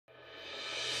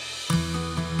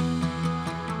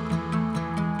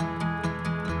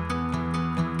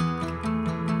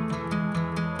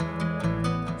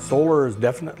Solar is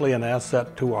definitely an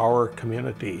asset to our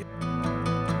community.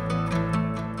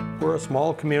 We're a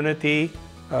small community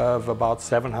of about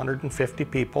 750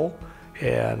 people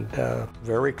and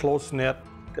very close-knit,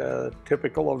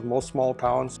 typical of most small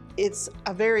towns. It's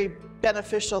a very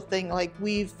beneficial thing. Like,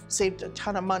 we've saved a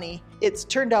ton of money. It's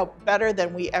turned out better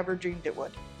than we ever dreamed it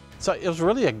would. So it was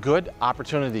really a good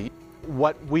opportunity.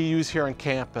 What we use here on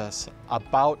campus,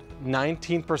 about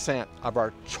 19% of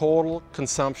our total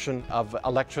consumption of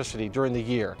electricity during the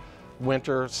year,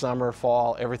 winter, summer,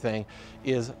 fall, everything,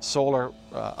 is solar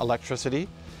electricity.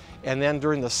 And then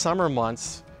during the summer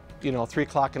months, 3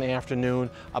 o'clock in the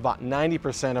afternoon, about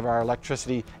 90% of our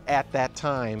electricity at that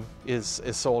time is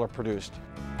solar produced.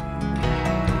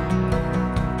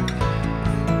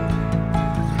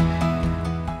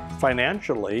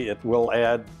 Financially, it will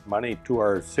add money to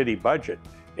our city budget,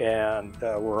 and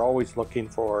we're always looking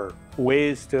for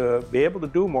ways to be able to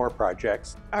do more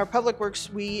projects. Our Public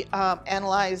Works, we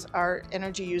analyze our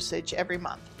energy usage every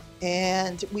month,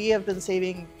 and we have been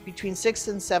saving between 6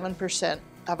 and 7%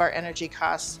 of our energy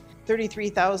costs,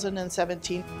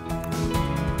 $33,017.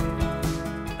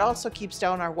 It also keeps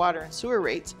down our water and sewer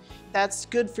rates. That's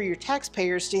good for your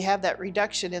taxpayers to have that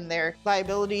reduction in their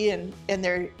liability and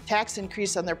their tax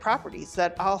increase on their properties.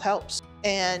 That all helps.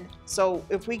 And so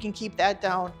if we can keep that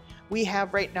down, we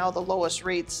have right now the lowest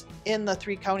rates in the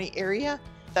 3-county area.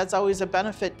 That's always a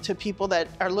benefit to people that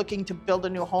are looking to build a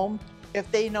new home. If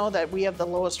they know that we have the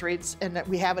lowest rates and that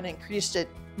we haven't increased it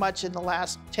much in the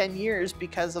last 10 years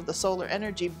because of the solar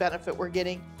energy benefit we're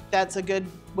getting, that's a good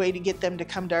way to get them to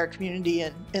come to our community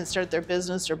and start their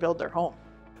business or build their home.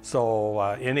 So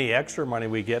any extra money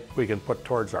we get, we can put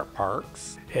towards our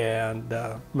parks and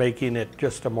making it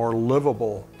just a more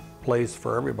livable place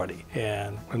for everybody.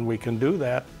 And when we can do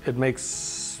that, it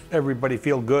makes everybody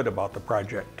feel good about the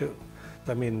project too.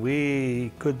 I mean,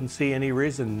 we couldn't see any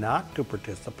reason not to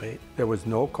participate. There was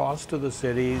no cost to the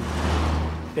city,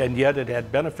 and yet it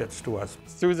had benefits to us.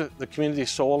 Through the community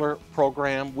solar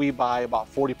program, we buy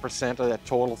about 40% of that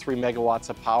total 3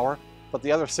 megawatts of power, but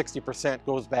the other 60%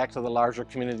 goes back to the larger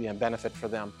community and benefit for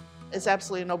them. It's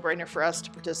absolutely a no-brainer for us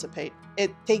to participate.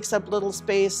 It takes up little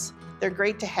space. They're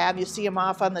great to have. You see them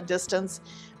off on the distance.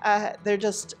 They're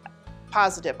just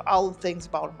positive. All the things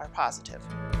about them are positive.